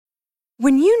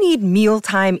When you need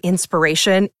mealtime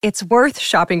inspiration, it's worth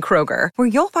shopping Kroger, where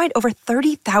you'll find over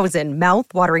 30,000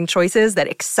 mouth-watering choices that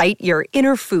excite your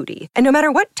inner foodie. And no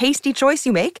matter what tasty choice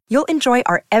you make, you'll enjoy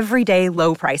our everyday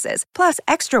low prices, plus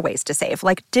extra ways to save,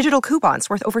 like digital coupons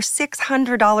worth over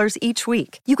 $600 each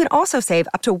week. You can also save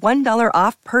up to $1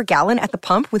 off per gallon at the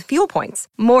pump with fuel points.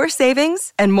 More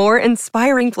savings and more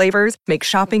inspiring flavors make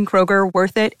shopping Kroger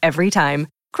worth it every time.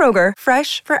 Kroger,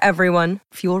 fresh for everyone.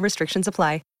 Fuel restrictions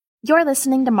apply. You're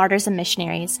listening to Martyrs and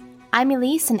Missionaries. I'm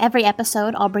Elise, and every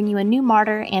episode I'll bring you a new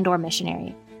martyr and or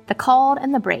missionary, the called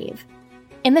and the brave.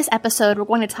 In this episode, we're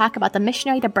going to talk about the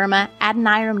missionary to Burma,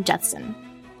 Adoniram Judson.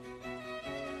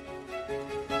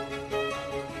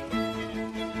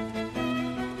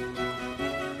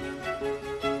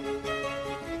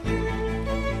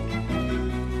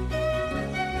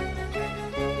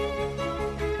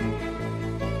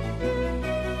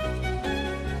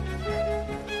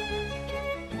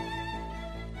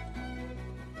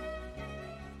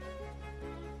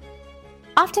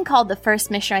 Often called the first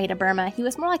missionary to Burma, he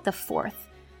was more like the fourth,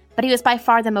 but he was by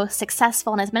far the most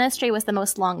successful and his ministry was the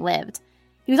most long-lived.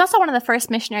 He was also one of the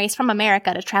first missionaries from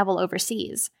America to travel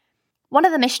overseas. One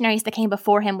of the missionaries that came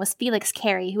before him was Felix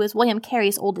Carey, who was William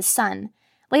Carey's oldest son.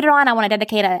 Later on, I want to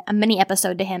dedicate a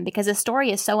mini-episode to him because his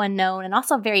story is so unknown and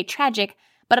also very tragic,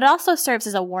 but it also serves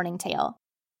as a warning tale.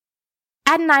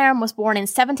 Adoniram was born in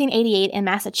 1788 in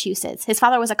Massachusetts. His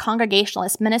father was a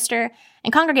Congregationalist minister,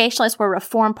 and Congregationalists were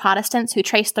Reformed Protestants who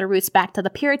traced their roots back to the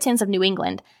Puritans of New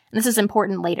England, and this is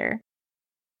important later.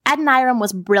 Adoniram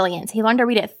was brilliant. He learned to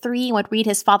read at 3 and would read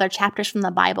his father chapters from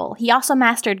the Bible. He also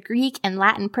mastered Greek and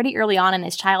Latin pretty early on in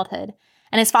his childhood,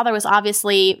 and his father was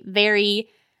obviously very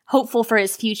hopeful for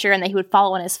his future and that he would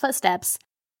follow in his footsteps.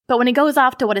 But when he goes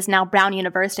off to what is now Brown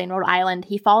University in Rhode Island,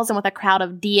 he falls in with a crowd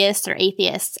of deists or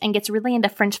atheists and gets really into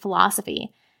French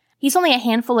philosophy. He's only a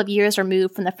handful of years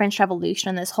removed from the French Revolution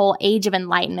and this whole Age of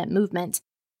Enlightenment movement.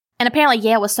 And apparently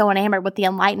Yale was so enamored with the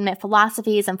Enlightenment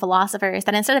philosophies and philosophers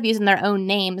that instead of using their own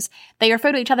names, they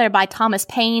refer to each other by Thomas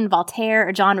Paine, Voltaire,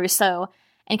 or John Rousseau.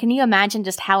 And can you imagine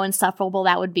just how insufferable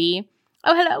that would be?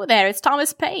 Oh, hello there, it's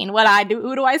Thomas Paine.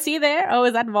 Who do I see there? Oh,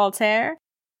 is that Voltaire?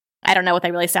 I don't know what they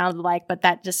really sounded like, but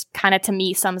that just kind of to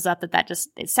me sums up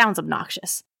it sounds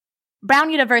obnoxious.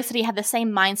 Brown University had the same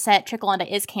mindset trickle onto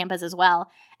his campus as well,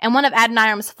 and one of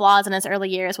Adoniram's flaws in his early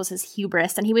years was his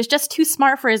hubris, and he was just too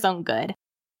smart for his own good.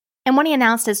 And when he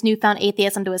announced his newfound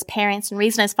atheism to his parents and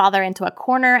reasoned his father into a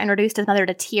corner and reduced his mother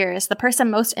to tears, the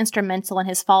person most instrumental in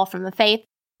his fall from the faith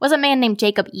was a man named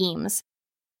Jacob Eames.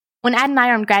 When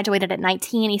Adoniram graduated at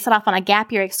 19, he set off on a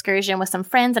gap year excursion with some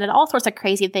friends and did all sorts of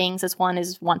crazy things, as one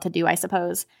is wont to do, I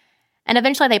suppose. And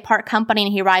eventually they part company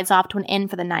and he rides off to an inn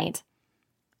for the night.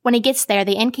 When he gets there,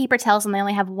 the innkeeper tells him they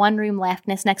only have one room left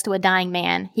and it's next to a dying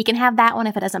man. He can have that one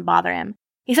if it doesn't bother him.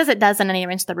 He says it doesn't and he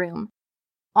rents the room.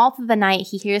 All through the night,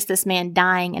 he hears this man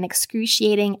dying an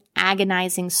excruciating,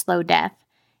 agonizing, slow death.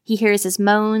 He hears his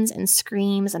moans and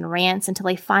screams and rants until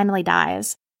he finally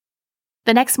dies.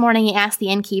 The next morning, he asks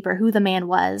the innkeeper who the man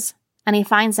was, and he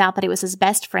finds out that it was his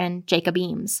best friend, Jacob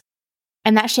Eames.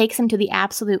 And that shakes him to the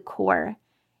absolute core.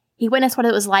 He witnessed what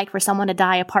it was like for someone to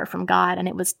die apart from God, and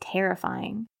it was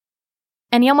terrifying.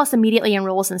 And he almost immediately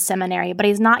enrolls in seminary, but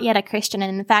he's not yet a Christian,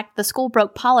 and in fact, the school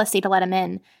broke policy to let him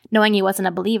in, knowing he wasn't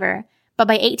a believer. But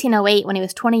by 1808, when he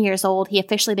was 20 years old, he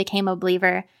officially became a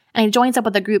believer, and he joins up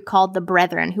with a group called the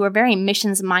Brethren, who are very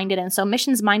missions-minded, and so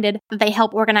missions-minded that they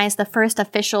help organize the first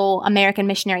official American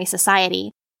Missionary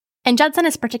Society. And Judson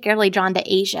is particularly drawn to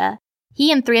Asia. He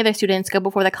and 3 other students go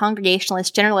before the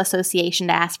Congregationalist General Association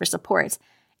to ask for support,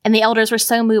 and the elders were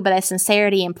so moved by their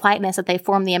sincerity and politeness that they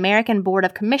formed the American Board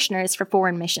of Commissioners for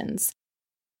Foreign Missions.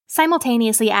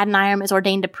 Simultaneously, Adoniram is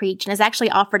ordained to preach and is actually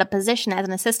offered a position as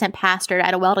an assistant pastor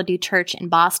at a well-to-do church in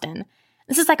Boston.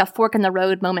 This is like a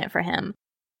fork-in-the-road moment for him.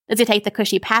 Does he take the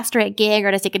cushy pastorate gig,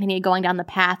 or does he continue going down the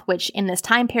path which, in this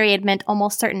time period, meant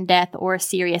almost certain death or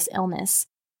serious illness?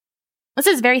 This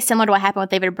is very similar to what happened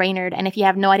with David Brainerd, and if you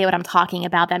have no idea what I'm talking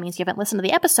about, that means you haven't listened to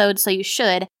the episode, so you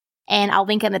should, and I'll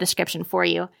link it in the description for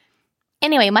you.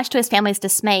 Anyway, much to his family's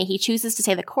dismay, he chooses to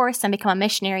stay the course and become a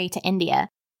missionary to India.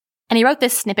 And he wrote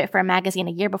this snippet for a magazine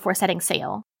a year before setting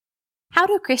sail. How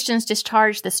do Christians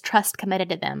discharge this trust committed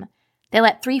to them? They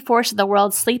let 3/4 of the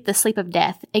world sleep the sleep of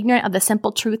death, ignorant of the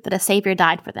simple truth that a Savior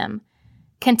died for them.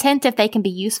 Content if they can be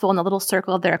useful in the little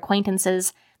circle of their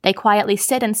acquaintances, they quietly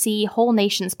sit and see whole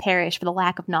nations perish for the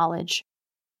lack of knowledge.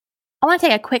 I want to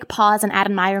take a quick pause in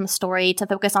Adoniram's story to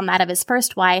focus on that of his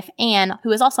first wife, Anne,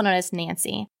 who is also known as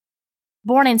Nancy.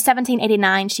 Born in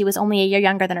 1789, she was only a year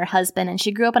younger than her husband, and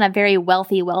she grew up in a very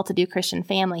wealthy, well-to-do Christian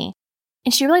family.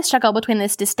 And she really struggled between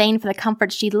this disdain for the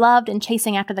comforts she loved and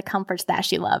chasing after the comforts that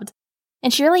she loved.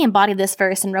 And she really embodied this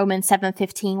verse in Romans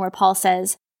 7:15, where Paul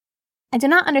says, "I do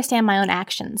not understand my own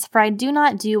actions, for I do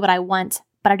not do what I want,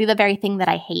 but I do the very thing that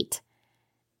I hate."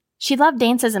 She loved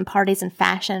dances and parties and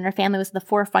fashion, and her family was at the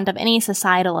forefront of any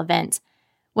societal event.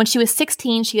 When she was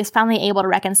 16, she was finally able to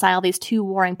reconcile these two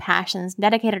warring passions and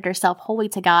dedicated herself wholly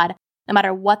to God, no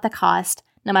matter what the cost,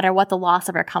 no matter what the loss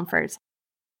of her comfort.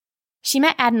 She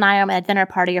met Adoniram at a dinner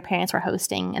party her parents were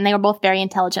hosting, and they were both very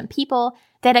intelligent people,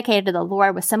 dedicated to the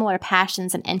Lord with similar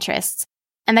passions and interests.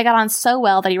 And they got on so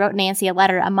well that he wrote Nancy a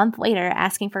letter a month later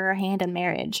asking for her hand in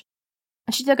marriage.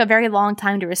 She took a very long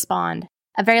time to respond,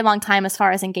 a very long time as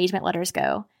far as engagement letters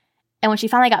go. And when she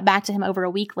finally got back to him over a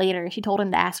week later, she told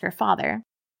him to ask her father.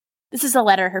 This is a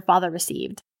letter her father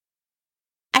received.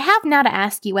 "I have now to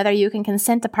ask you whether you can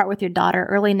consent to part with your daughter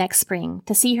early next spring,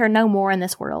 to see her no more in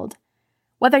this world.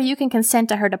 Whether you can consent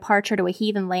to her departure to a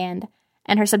heathen land,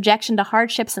 and her subjection to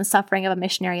hardships and suffering of a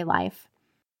missionary life,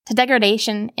 to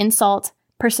degradation, insult,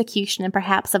 persecution, and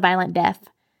perhaps a violent death.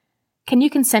 Can you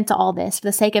consent to all this for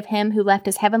the sake of him who left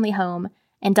his heavenly home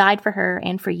and died for her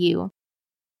and for you?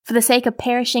 For the sake of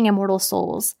perishing immortal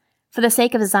souls, for the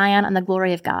sake of Zion and the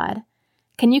glory of God?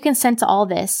 Can you consent to all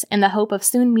this in the hope of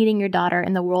soon meeting your daughter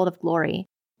in the world of glory,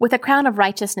 with a crown of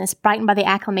righteousness brightened by the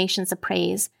acclamations of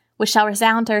praise, which shall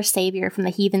resound to her Savior from the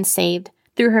heathen saved,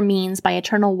 through her means by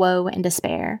eternal woe and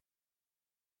despair?"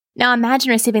 Now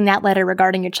imagine receiving that letter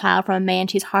regarding your child from a man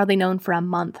she's hardly known for a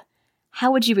month.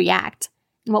 How would you react?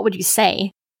 And what would you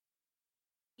say?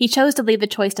 He chose to leave the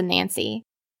choice to Nancy.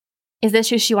 Is this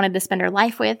who she wanted to spend her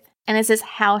life with? And is this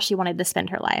how she wanted to spend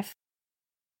her life?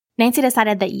 Nancy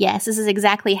decided that yes, this is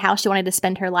exactly how she wanted to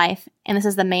spend her life, and this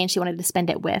is the man she wanted to spend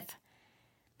it with.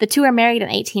 The two are married in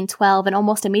 1812 and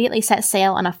almost immediately set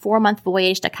sail on a 4-month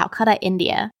voyage to Calcutta,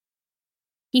 India.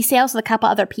 He sails with a couple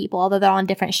other people, although they're on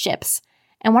different ships.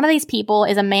 And one of these people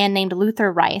is a man named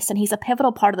Luther Rice, and he's a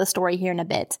pivotal part of the story here in a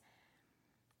bit.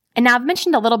 And now I've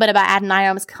mentioned a little bit about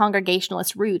Adoniram's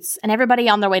Congregationalist roots, and everybody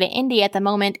on their way to India at the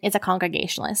moment is a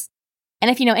Congregationalist. And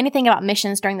if you know anything about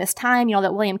missions during this time, you know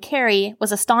that William Carey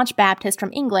was a staunch Baptist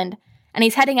from England, and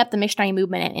he's heading up the missionary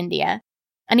movement in India.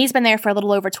 And he's been there for a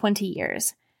little over 20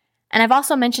 years. And I've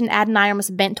also mentioned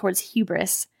Adoniram's bent towards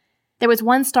hubris. There was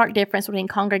one stark difference between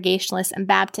Congregationalists and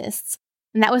Baptists,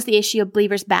 and that was the issue of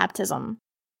believers' baptism.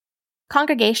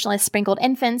 Congregationalists sprinkled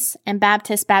infants, and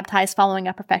Baptists baptized following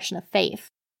a profession of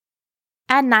faith.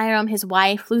 Adoniram, his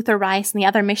wife, Luther Rice, and the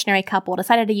other missionary couple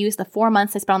decided to use the 4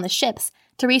 months they spent on the ships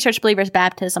to research believers'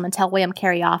 baptism and tell William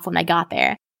Carey off when they got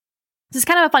there. This is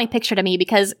kind of a funny picture to me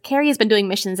because Carey has been doing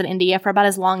missions in India for about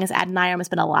as long as Adoniram has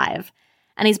been alive,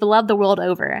 and he's beloved the world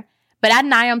over. But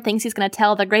Adoniram thinks he's going to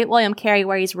tell the great William Carey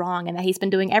where he's wrong and that he's been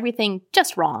doing everything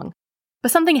just wrong.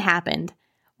 But something happened.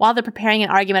 While they're preparing an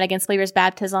argument against believers'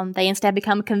 baptism, they instead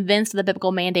become convinced of the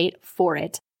biblical mandate for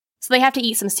it. So they have to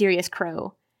eat some serious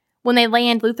crow. When they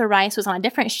land, Luther Rice was on a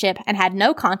different ship and had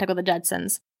no contact with the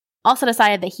Judsons. Also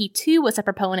decided that he too was a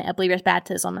proponent of believers'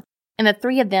 baptism, and the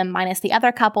three of them, minus the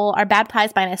other couple, are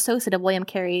baptized by an associate of William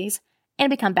Carey's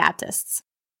and become Baptists.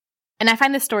 And I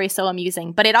find this story so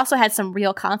amusing, but it also had some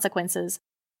real consequences.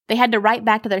 They had to write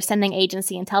back to their sending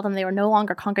agency and tell them they were no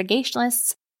longer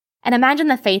Congregationalists. And imagine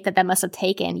the faith that must have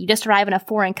taken. You just arrive in a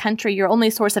foreign country, your only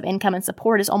source of income and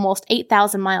support is almost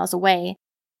 8,000 miles away.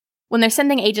 When their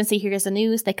sending agency hears the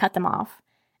news, they cut them off.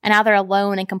 And now they're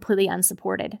alone and completely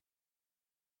unsupported.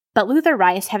 But Luther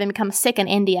Rice, having become sick in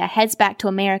India, heads back to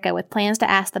America with plans to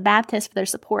ask the Baptists for their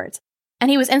support. And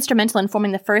he was instrumental in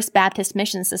forming the first Baptist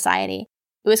Mission Society.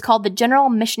 It was called the General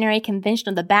Missionary Convention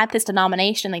of the Baptist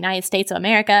Denomination in the United States of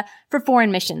America for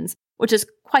Foreign Missions, which is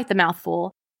quite the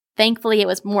mouthful. Thankfully, it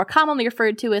was more commonly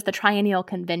referred to as the Triennial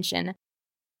Convention.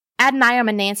 Adoniram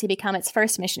and Nancy become its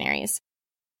first missionaries.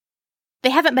 They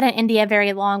haven't been in India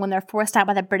very long when they're forced out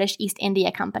by the British East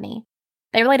India Company.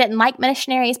 They really didn't like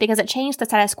missionaries because it changed the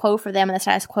status quo for them, and the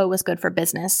status quo was good for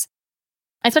business.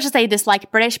 As much as they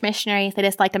disliked British missionaries, they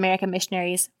disliked American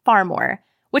missionaries far more,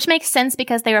 which makes sense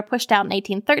because they were pushed out in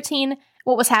 1813.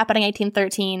 What was happening in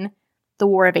 1813? The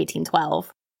War of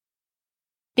 1812.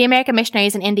 The American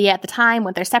missionaries in India at the time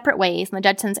went their separate ways, and the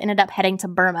Judsons ended up heading to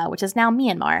Burma, which is now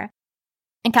Myanmar.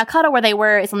 And Calcutta, where they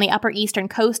were, is on the upper eastern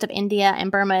coast of India,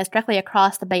 and Burma is directly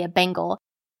across the Bay of Bengal.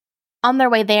 On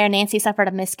their way there, Nancy suffered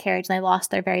a miscarriage, and they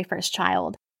lost their very first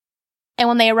child. And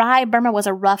when they arrived, Burma was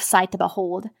a rough sight to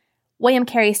behold. William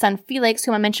Carey's son Felix,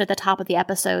 whom I mentioned at the top of the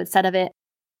episode, said of it,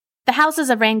 "The houses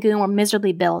of Rangoon were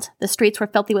miserably built, the streets were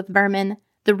filthy with vermin,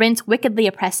 the rents wickedly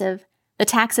oppressive, the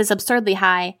taxes absurdly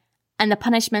high, and the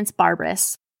punishments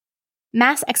barbarous.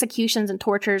 Mass executions and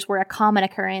tortures were a common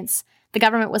occurrence. The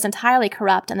government was entirely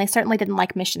corrupt, and they certainly didn't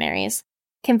like missionaries.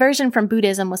 Conversion from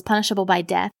Buddhism was punishable by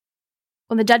death.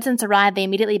 When the Judsons arrived, they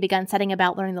immediately began setting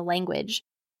about learning the language.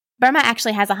 Burma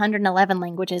actually has 111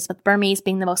 languages, with Burmese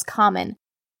being the most common,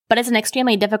 but it's an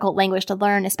extremely difficult language to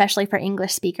learn, especially for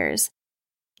English speakers.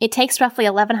 It takes roughly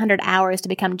 1,100 hours to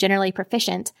become generally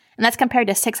proficient, and that's compared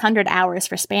to 600 hours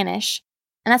for Spanish.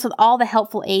 And that's with all the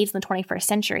helpful aids in the 21st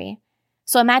century.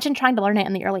 So imagine trying to learn it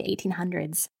in the early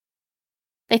 1800s.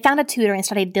 They found a tutor and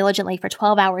studied diligently for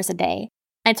 12 hours a day,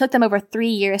 and it took them over 3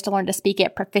 years to learn to speak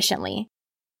it proficiently.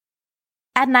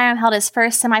 Adoniram held his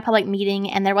first semi-public meeting,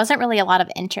 and there wasn't really a lot of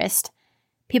interest.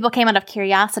 People came out of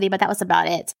curiosity, but that was about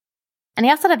it. And he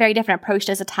also had a very different approach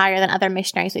to his attire than other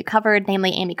missionaries we've covered,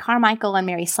 namely Amy Carmichael and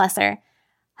Mary Slessor.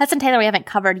 Hudson Taylor we haven't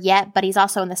covered yet, but he's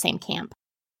also in the same camp.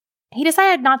 He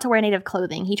decided not to wear native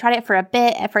clothing. He tried it for a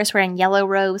bit, at first wearing yellow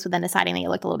robes, but then deciding that he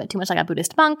looked a little bit too much like a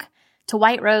Buddhist monk, to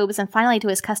white robes, and finally to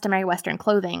his customary Western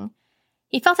clothing.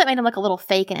 He felt it made him look a little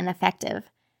fake and ineffective.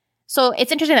 So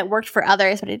it's interesting that it worked for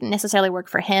others, but it didn't necessarily work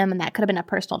for him, and that could have been a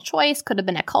personal choice, could have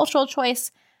been a cultural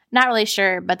choice. Not really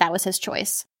sure, but that was his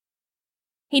choice.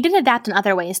 He did adapt in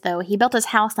other ways, though. He built his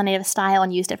house in native style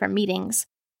and used it for meetings.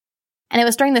 And it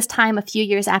was during this time, a few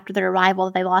years after their arrival,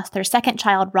 that they lost their second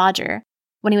child, Roger,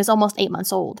 when he was almost 8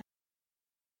 months old.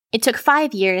 It took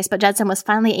 5 years, but Judson was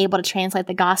finally able to translate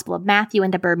the Gospel of Matthew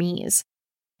into Burmese.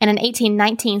 And in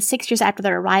 1819, 6 years after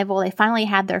their arrival, they finally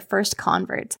had their first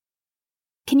convert.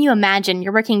 Can you imagine?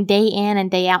 You're working day in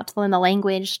and day out to learn the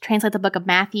language, translate the book of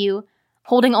Matthew,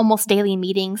 holding almost daily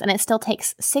meetings, and it still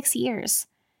takes 6 years.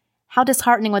 How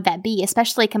disheartening would that be,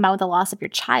 especially combined with the loss of your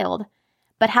child?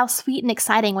 But how sweet and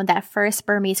exciting would that first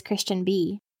Burmese Christian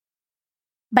be?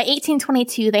 By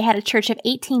 1822, they had a church of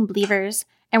 18 believers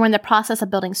and were in the process of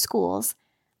building schools.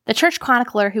 The church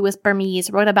chronicler, who was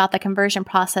Burmese, wrote about the conversion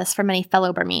process for many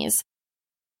fellow Burmese.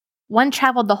 One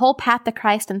traveled the whole path to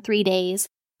Christ in 3 days,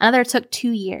 another took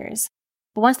 2 years.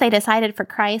 But once they decided for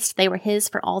Christ, they were his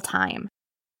for all time.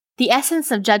 The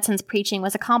essence of Judson's preaching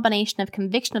was a combination of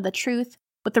conviction of the truth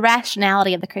with the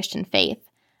rationality of the Christian faith,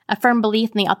 a firm belief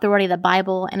in the authority of the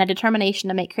Bible, and a determination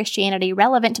to make Christianity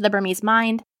relevant to the Burmese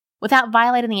mind without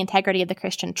violating the integrity of the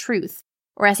Christian truth,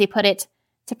 or as he put it,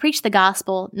 to preach the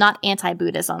gospel, not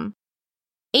anti-Buddhism.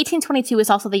 1822 was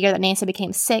also the year that Nancy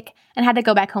became sick and had to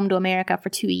go back home to America for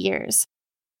 2 years.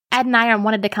 Adoniram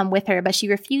wanted to come with her, but she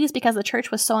refused because the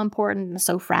church was so important and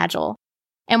so fragile.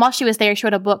 And while she was there, she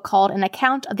wrote a book called An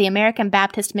Account of the American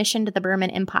Baptist Mission to the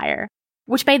Burman Empire,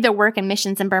 which made their work and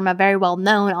missions in Burma very well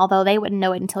known, although they wouldn't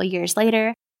know it until years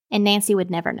later, and Nancy would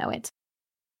never know it.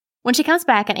 When she comes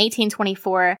back in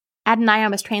 1824,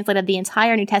 Adoniram has translated the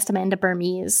entire New Testament into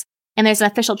Burmese, and there's an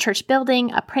official church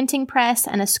building, a printing press,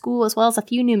 and a school, as well as a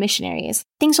few new missionaries.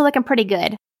 Things are looking pretty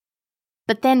good.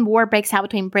 But then war breaks out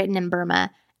between Britain and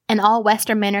Burma, and all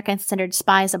Western men are considered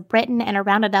spies of Britain and are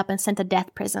rounded up and sent to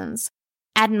death prisons,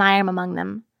 Adoniram among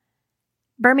them.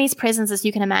 Burmese prisons, as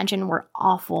you can imagine, were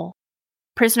awful.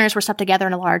 Prisoners were stuck together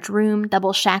in a large room,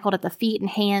 double shackled at the feet and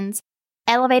hands,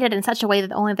 elevated in such a way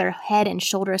that only their head and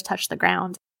shoulders touched the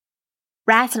ground.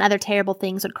 Rats and other terrible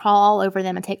things would crawl all over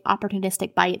them and take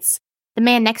opportunistic bites. The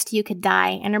man next to you could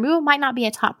die, and removal might not be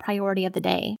a top priority of the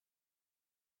day.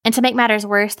 And to make matters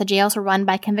worse, the jails were run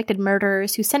by convicted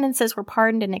murderers whose sentences were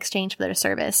pardoned in exchange for their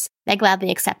service. They gladly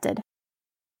accepted.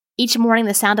 Each morning,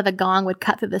 the sound of a gong would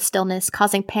cut through the stillness,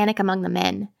 causing panic among the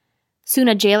men. Soon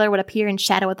a jailer would appear in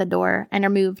shadow at the door and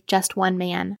remove just one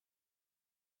man.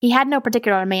 He had no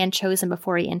particular man chosen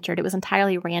before he entered. It was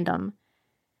entirely random.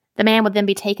 The man would then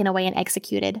be taken away and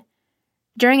executed.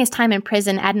 During his time in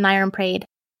prison, Adoniram prayed,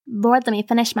 "Lord, let me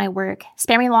finish my work.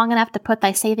 Spare me long enough to put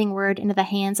thy saving word into the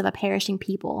hands of a perishing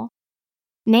people."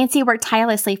 Nancy worked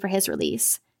tirelessly for his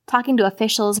release, talking to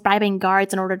officials, bribing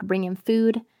guards in order to bring him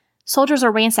food. Soldiers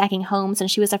were ransacking homes,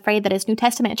 and she was afraid that his New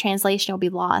Testament translation would be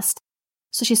lost.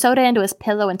 So she sewed it into his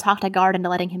pillow and talked a guard into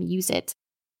letting him use it.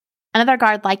 Another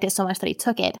guard liked it so much that he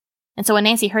took it, and so when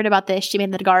Nancy heard about this, she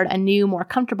made the guard a new, more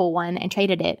comfortable one and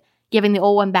traded it, giving the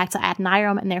old one back to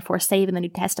Adoniram and therefore saving the New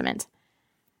Testament.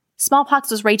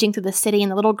 Smallpox was raging through the city, and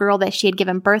the little girl that she had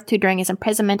given birth to during his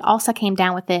imprisonment also came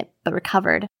down with it, but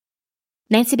recovered.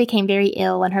 Nancy became very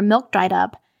ill, and her milk dried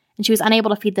up, and she was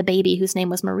unable to feed the baby, whose name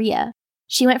was Maria.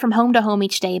 She went from home to home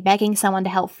each day, begging someone to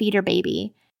help feed her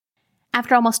baby.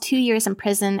 After almost 2 years in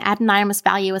prison, Adoniram's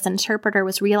value as an interpreter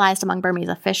was realized among Burmese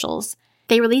officials.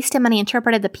 They released him and he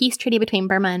interpreted the peace treaty between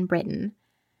Burma and Britain.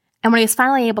 And when he was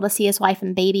finally able to see his wife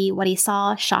and baby, what he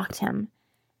saw shocked him.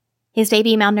 His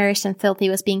baby, malnourished and filthy,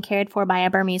 was being cared for by a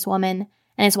Burmese woman,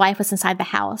 and his wife was inside the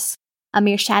house, a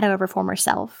mere shadow of her former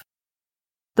self.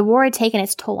 The war had taken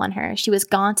its toll on her. She was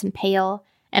gaunt and pale,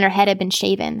 and her head had been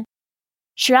shaven.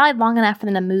 She rallied long enough for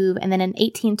them to move, and then in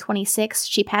 1826,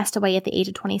 she passed away at the age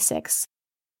of 26.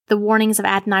 The warnings of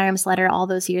Adoniram's letter all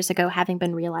those years ago having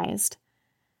been realized.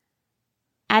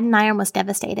 Adoniram was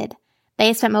devastated. They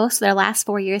had spent most of their last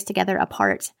 4 years together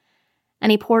apart,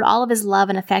 and he poured all of his love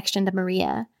and affection into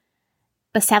Maria.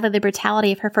 But sadly, the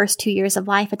brutality of her first 2 years of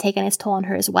life had taken its toll on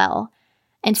her as well,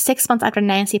 and 6 months after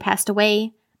Nancy passed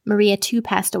away, Maria too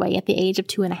passed away at the age of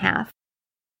 2.5.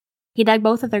 He dug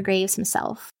both of their graves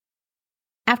himself.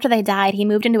 After they died, he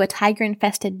moved into a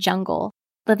tiger-infested jungle,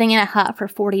 living in a hut for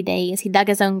 40 days. He dug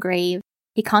his own grave,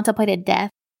 he contemplated death,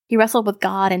 he wrestled with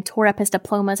God and tore up his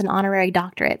diplomas and honorary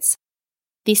doctorates.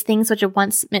 These things which had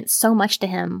once meant so much to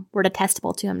him were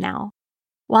detestable to him now.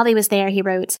 While he was there, he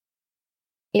wrote,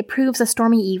 "It proves a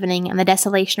stormy evening, and the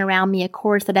desolation around me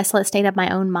accords the desolate state of my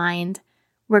own mind,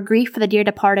 where grief for the dear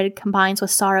departed combines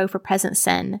with sorrow for present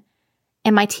sin,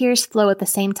 and my tears flow at the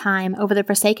same time over the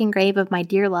forsaken grave of my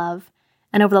dear love,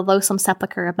 and over the loathsome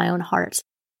sepulchre of my own heart."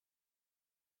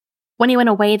 When he went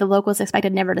away, the locals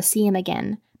expected never to see him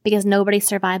again, because nobody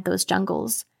survived those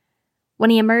jungles. When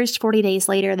he emerged 40 days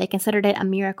later, they considered it a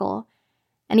miracle,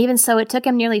 and even so, it took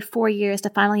him nearly 4 years to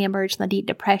finally emerge from the deep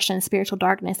depression and spiritual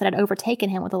darkness that had overtaken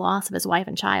him with the loss of his wife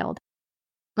and child.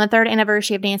 On the 3rd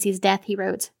anniversary of Nancy's death, he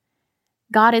wrote,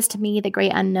 "God is to me the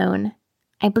great unknown.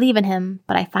 I believe in him,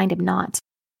 but I find him not."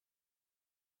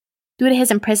 Due to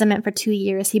his imprisonment for 2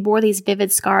 years, he bore these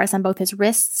vivid scars on both his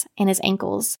wrists and his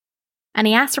ankles, and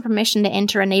he asked for permission to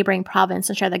enter a neighboring province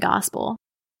and share the gospel.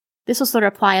 This was the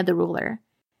reply of the ruler.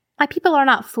 "My people are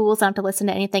not fools enough to listen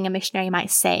to anything a missionary might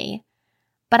say,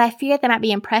 but I fear they might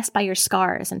be impressed by your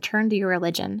scars and turn to your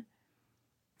religion."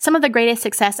 Some of the greatest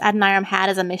success Adoniram had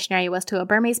as a missionary was to a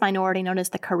Burmese minority known as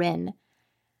the Karen.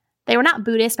 They were not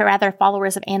Buddhists, but rather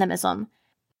followers of animism.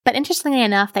 But interestingly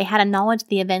enough, they had a knowledge of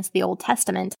the events of the Old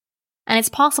Testament, and it's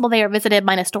possible they were visited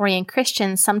by Nestorian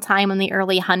Christians sometime in the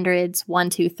early hundreds, 1,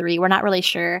 2, 3, we're not really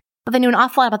sure. But they knew an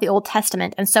awful lot about the Old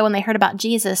Testament, and so when they heard about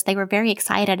Jesus, they were very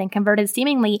excited and converted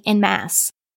seemingly en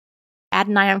masse.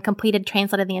 Adoniram completed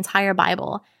translated the entire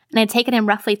Bible, and it had taken him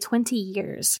roughly 20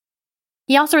 years.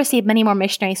 He also received many more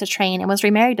missionaries to train and was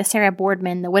remarried to Sarah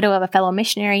Boardman, the widow of a fellow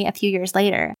missionary, a few years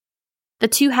later. The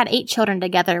two had 8 children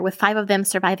together, with 5 of them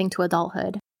surviving to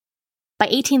adulthood. By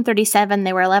 1837,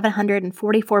 there were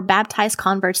 1,144 baptized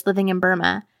converts living in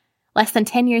Burma. Less than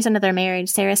 10 years into their marriage,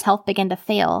 Sarah's health began to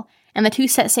fail, and the two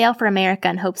set sail for America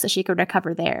in hopes that she could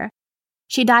recover there.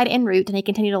 She died en route, and he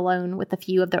continued alone with a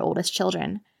few of their oldest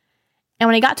children. And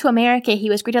when he got to America, he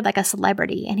was greeted like a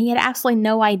celebrity, and he had absolutely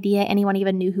no idea anyone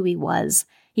even knew who he was.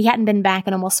 He hadn't been back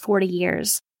in almost 40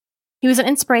 years. He was an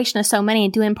inspiration to so many,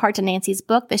 due in part to Nancy's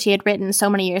book that she had written so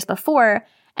many years before,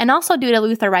 and also due to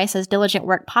Luther Rice's diligent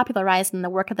work popularizing the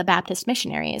work of the Baptist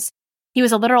missionaries. He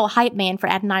was a literal hype man for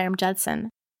Adoniram Judson.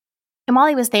 And while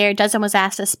he was there, Judson was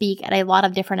asked to speak at a lot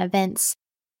of different events.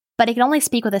 But he could only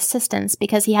speak with assistance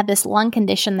because he had this lung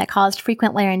condition that caused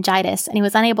frequent laryngitis, and he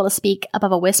was unable to speak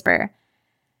above a whisper.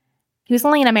 He was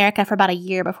only in America for about a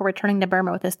year before returning to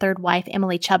Burma with his 3rd wife,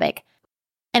 Emily Chubbuck,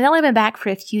 and had only been back for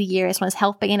a few years when his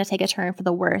health began to take a turn for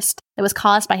the worst that was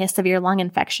caused by his severe lung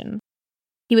infection.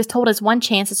 He was told his one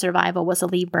chance of survival was to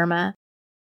leave Burma.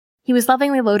 He was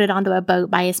lovingly loaded onto a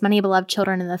boat by his many beloved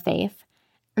children in the faith,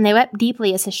 and they wept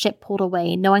deeply as his ship pulled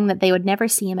away, knowing that they would never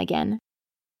see him again.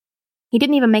 He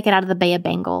didn't even make it out of the Bay of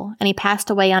Bengal, and he passed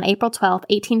away on April 12,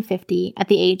 1850, at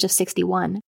the age of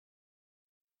 61.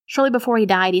 Shortly before he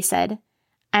died, he said,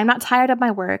 "I am not tired of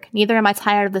my work, neither am I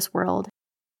tired of this world.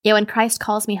 Yet when Christ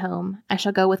calls me home, I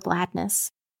shall go with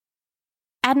gladness."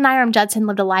 Adoniram Judson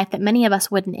lived a life that many of us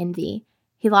wouldn't envy.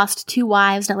 He lost 2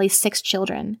 wives and at least 6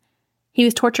 children. He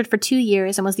was tortured for 2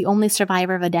 years and was the only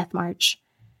survivor of a death march.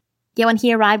 Yet when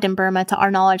he arrived in Burma, to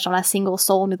our knowledge, not a single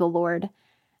soul knew the Lord.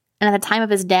 And at the time of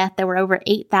his death, there were over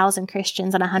 8,000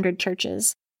 Christians and 100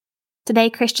 churches. Today,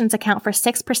 Christians account for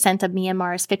 6% of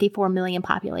Myanmar's 54 million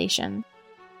population.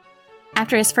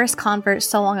 After his first convert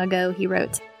so long ago, he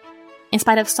wrote, "In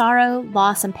spite of sorrow,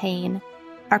 loss, and pain,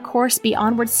 our course be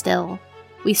onward still.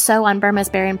 We sow on Burma's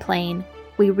barren plain,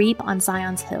 we reap on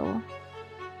Zion's hill."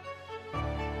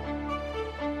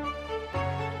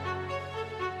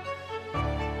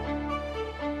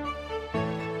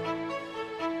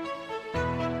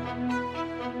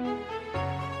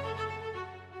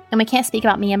 And we can't speak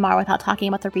about Myanmar without talking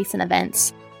about the recent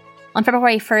events. On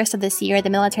February 1st of this year, the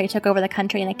military took over the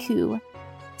country in a coup.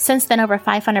 Since then, over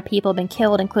 500 people have been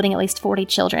killed, including at least 40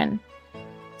 children.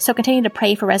 So continue to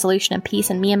pray for resolution and peace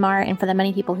in Myanmar and for the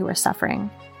many people who are suffering.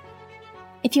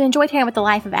 If you enjoyed hearing about the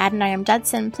life of Adoniram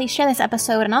Judson, please share this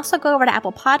episode and also go over to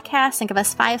Apple Podcasts and give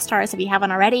us 5 stars if you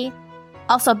haven't already.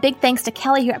 Also, big thanks to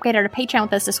Kelly who upgraded our Patreon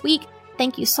with us this week.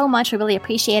 Thank you so much. We really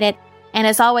appreciate it. And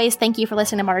as always, thank you for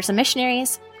listening to Martyrs and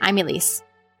Missionaries. I'm Elise.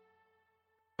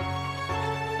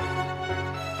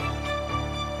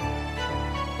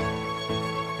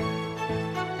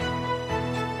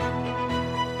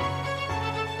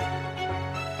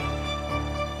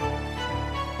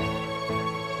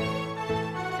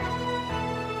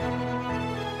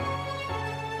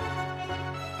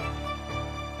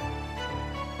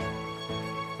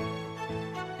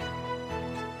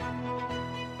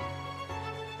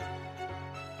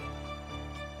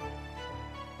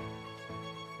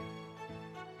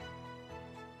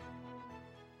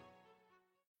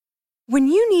 When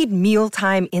you need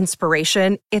mealtime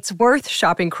inspiration, it's worth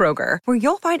shopping Kroger, where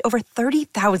you'll find over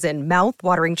 30,000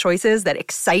 mouth-watering choices that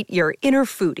excite your inner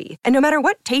foodie. And no matter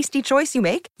what tasty choice you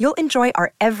make, you'll enjoy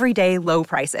our everyday low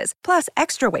prices, plus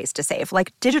extra ways to save,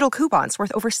 like digital coupons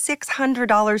worth over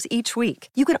 $600 each week.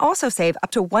 You can also save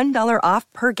up to $1 off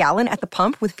per gallon at the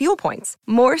pump with fuel points.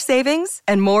 More savings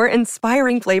and more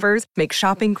inspiring flavors make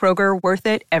shopping Kroger worth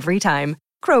it every time.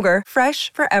 Kroger,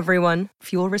 fresh for everyone.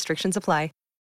 Fuel restrictions apply.